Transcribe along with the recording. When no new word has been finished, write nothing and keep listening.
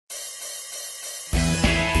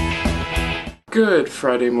Good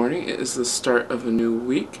Friday morning. It is the start of a new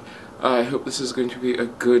week. I hope this is going to be a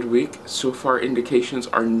good week. So far, indications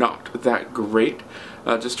are not that great.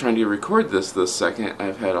 Just trying to record this second.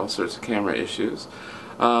 I've had all sorts of camera issues.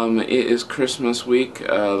 It is Christmas week.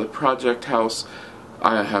 The project house,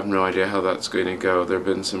 I have no idea how that's going to go. There have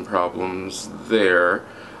been some problems there.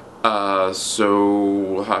 So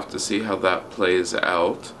we'll have to see how that plays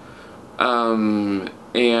out.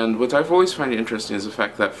 And what I've always found interesting is the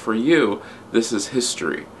fact that for you, this is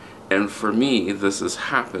history, and for me, this is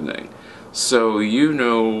happening. So you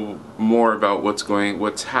know more about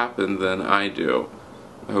what's happened than I do.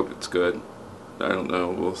 I hope it's good. I don't know,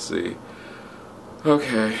 we'll see.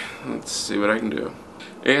 Okay, let's see what I can do.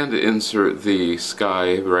 And insert the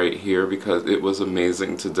sky right here because it was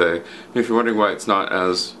amazing today. If you're wondering why it's not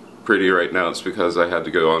as pretty right now, it's because I had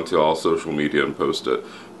to go onto all social media and post it.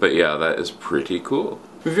 But yeah, that is pretty cool.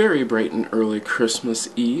 Very bright and early Christmas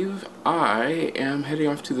Eve. I am heading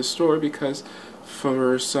off to the store because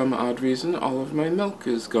for some odd reason all of my milk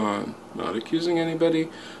is gone. Not accusing anybody,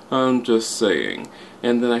 I'm just saying.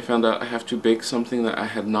 And then I found out I have to bake something that I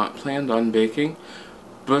had not planned on baking.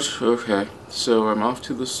 But okay, so I'm off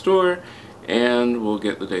to the store and we'll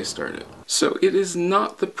get the day started. So it is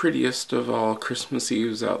not the prettiest of all Christmas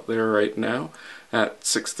Eves out there right now at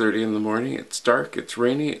 6:30 in the morning. It's dark, it's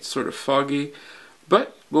rainy, it's sort of foggy,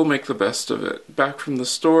 but we'll make the best of it. Back from the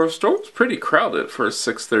store was pretty crowded for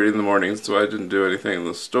 6:30 in the morning, so I didn't do anything in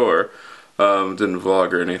the store, didn't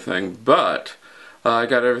vlog or anything, but I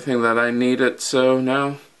got everything that I needed, so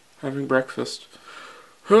now having breakfast.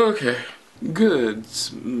 Okay. Good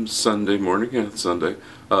Sunday morning. Yeah, it's Sunday.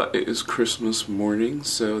 It is Christmas morning,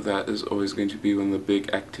 so that is always going to be one of the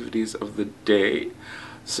big activities of the day.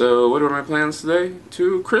 So what are my plans today?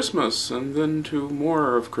 To Christmas, and then to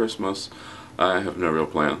more of Christmas. I have no real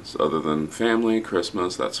plans other than family,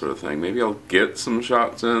 Christmas, that sort of thing. Maybe I'll get some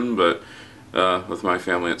shots in, but with my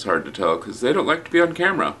family it's hard to tell because they don't like to be on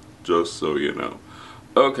camera, just so you know.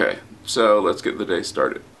 Okay, so let's get the day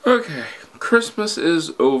started. Okay. Christmas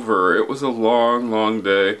is over. It was a long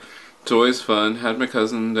day. It's always fun. Had my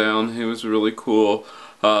cousin down. He was really cool.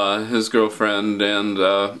 His girlfriend, and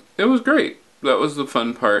it was great. That was the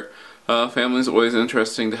fun part. Family's always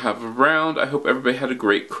interesting to have around. I hope everybody had a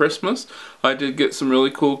great Christmas. I did get some really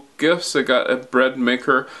cool gifts. I got a bread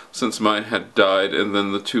maker since mine had died, and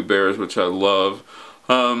then the two bears, which I love.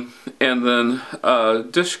 And then a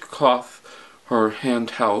dishcloth or hand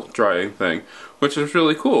towel drying thing, which is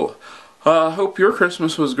really cool. Hope your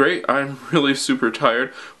Christmas was great. I'm really super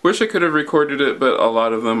tired. Wish I could have recorded it, but a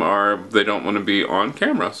lot of them they don't want to be on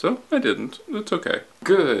camera, so I didn't. It's okay.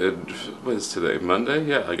 Good. What is today? Monday?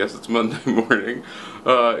 Yeah, I guess it's Monday morning.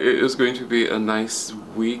 It is going to be a nice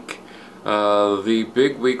week. The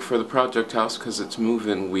big week for the project house because it's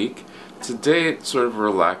move-in week. Today it's sort of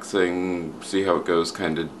relaxing, see how it goes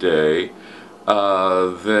kind of day.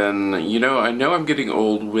 Then, you know, I know I'm getting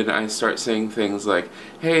old when I start saying things like,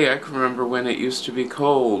 hey, I can remember when it used to be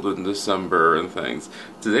cold in December and things.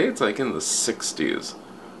 Today it's like in the 60s.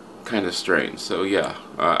 Kind of strange. So yeah,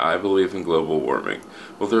 I believe in global warming.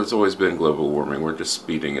 Well, there's always been global warming, we're just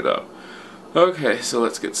speeding it up. Okay, so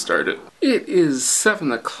let's get started. It is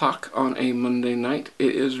 7 o'clock on a Monday night.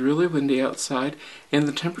 It is really windy outside, and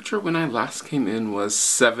the temperature when I last came in was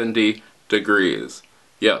 70 degrees.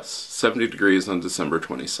 Yes, 70 degrees on December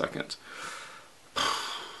 22nd.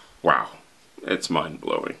 Wow, it's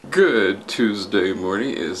mind-blowing. Good Tuesday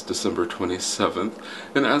morning. It is December 27th,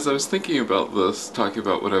 and as I was thinking about this, talking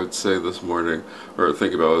about what I would say this morning, or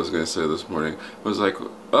think about what I was going to say this morning, I was like,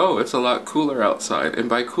 oh, it's a lot cooler outside, and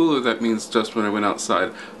by cooler that means just when I went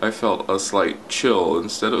outside, I felt a slight chill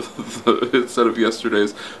instead of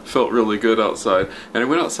yesterday's felt really good outside, and I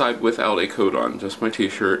went outside without a coat on, just my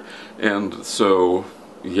t-shirt, and so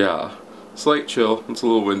yeah, slight chill, it's a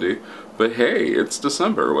little windy, but hey, it's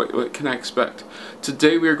December, what can I expect?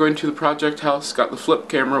 Today we are going to the project house, got the flip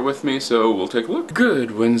camera with me, so we'll take a look.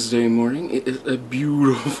 Good Wednesday morning, it is a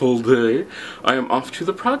beautiful day. I am off to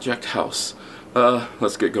the project house.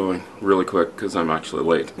 Let's get going really quick because I'm actually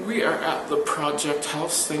late. We are at the project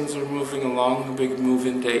house, things are moving along, the big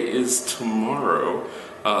move-in day is tomorrow.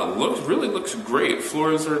 Really looks great.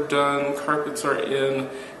 Floors are done, carpets are in,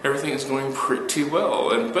 everything is going pretty well.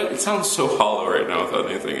 But it sounds so hollow right now without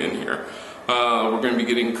anything in here. We're going to be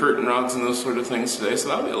getting curtain rods and those sort of things today, so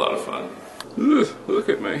that'll be a lot of fun. Ugh, look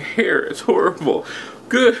at my hair, it's horrible.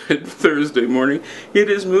 Good Thursday morning. It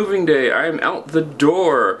is moving day. I am out the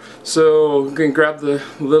door. So I'm going to grab the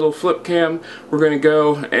little flip cam. We're going to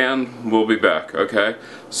go and we'll be back, okay?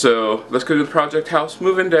 So let's go to the project house.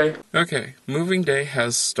 Moving day. Okay, moving day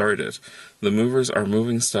has started. The movers are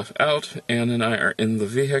moving stuff out. Anne and I are in the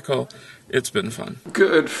vehicle. It's been fun.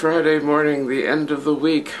 Good Friday morning, the end of the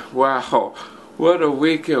week. Wow. What a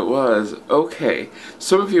week it was. Okay,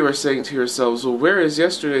 some of you are saying to yourselves, well, where is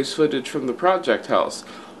yesterday's footage from the project house?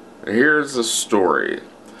 Here's the story.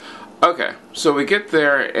 Okay, so we get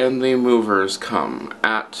there and the movers come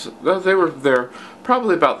at, well, they were there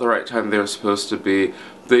probably about the right time they were supposed to be.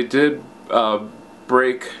 They did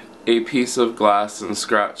break a piece of glass and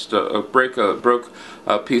broke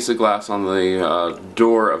a piece of glass on the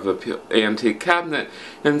door of the antique cabinet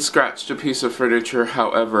and scratched a piece of furniture.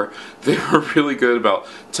 However, they were really good about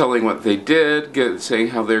telling what they did, saying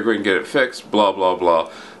how they were going to get it fixed, blah blah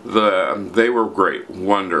blah. They were great,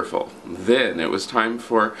 wonderful. Then it was time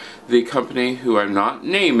for the company who I'm not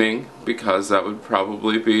naming because that would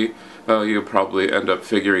probably be, you'll probably end up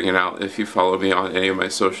figuring it out if you follow me on any of my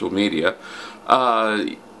social media.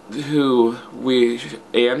 Who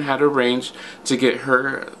Anne had arranged to get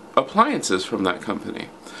her appliances from that company.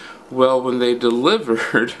 Well, when they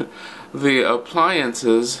delivered the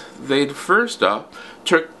appliances, they first up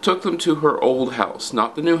took them to her old house,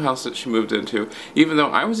 not the new house that she moved into, even though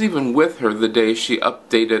I was even with her the day she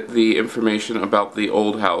updated the information about the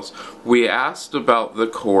old house. We asked about the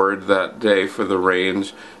cord that day for the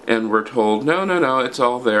range, and we're told, no, it's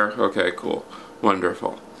all there. Okay, cool.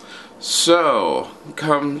 Wonderful. So,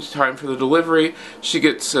 comes time for the delivery, she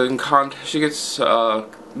gets a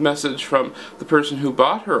message from the person who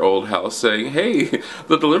bought her old house saying, hey,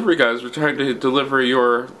 the delivery guys were trying to deliver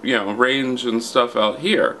your, range and stuff out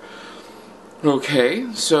here.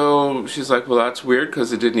 Okay, so she's like, well, that's weird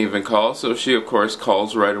because it didn't even call. So she, of course,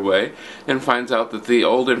 calls right away and finds out that the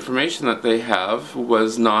old information that they have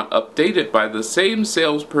was not updated by the same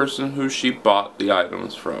salesperson who she bought the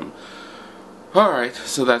items from. Alright,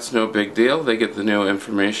 so that's no big deal. They get the new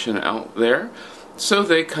information out there. So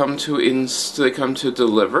they come to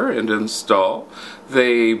deliver and install.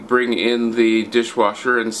 They bring in the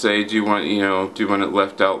dishwasher and say, do you want it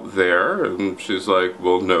left out there? And she's like,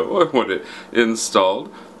 well, no, I want it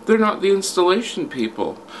installed. They're not the installation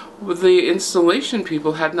people. The installation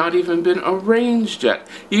people had not even been arranged yet,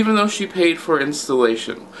 even though she paid for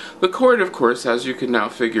installation. The cord, of course, as you can now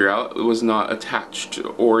figure out, was not attached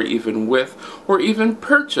or even with or even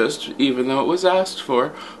purchased, even though it was asked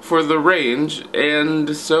for the range,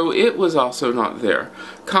 and so it was also not there.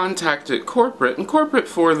 Contacted corporate, and corporate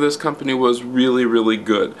for this company was really, really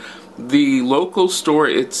good. The local store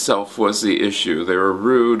itself was the issue. They were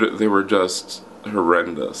rude, they were just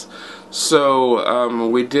horrendous. So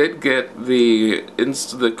we did get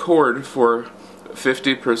the cord for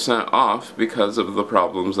 50% off because of the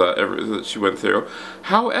problems that she went through.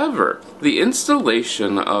 However, the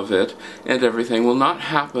installation of it and everything will not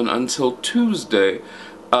happen until Tuesday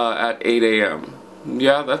at 8 a.m.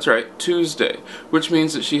 Yeah, that's right, Tuesday, which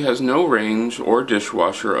means that she has no range or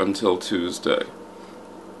dishwasher until Tuesday.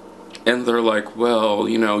 And they're like, well,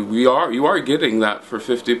 you are getting that for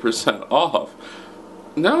 50% off.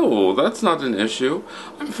 No, that's not an issue.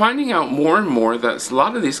 I'm finding out more and more that a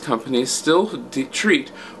lot of these companies still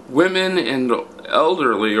treat women and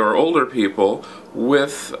elderly or older people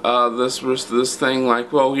with this thing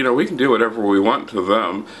like, well, we can do whatever we want to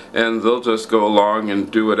them, and they'll just go along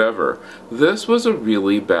and do whatever. This was a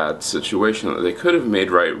really bad situation that they could have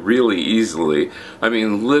made right really easily. I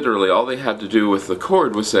mean, literally, all they had to do with the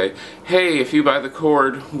cord was say, hey, if you buy the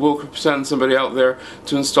cord, we'll send somebody out there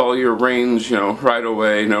to install your range, right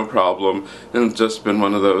away, no problem. And it's just been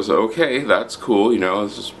one of those, okay, that's cool,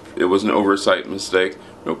 it was an oversight mistake.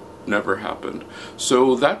 Nope, never happened.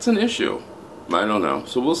 So that's an issue. I don't know.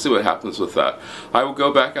 So we'll see what happens with that. I will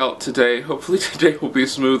go back out today. Hopefully today will be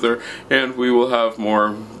smoother and we will have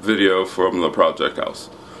more video from the project house.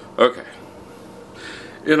 Okay.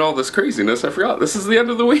 In all this craziness, I forgot this is the end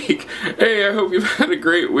of the week. Hey, I hope you've had a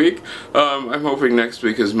great week. I'm hoping next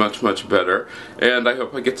week is much, much better. And I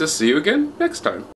hope I get to see you again next time.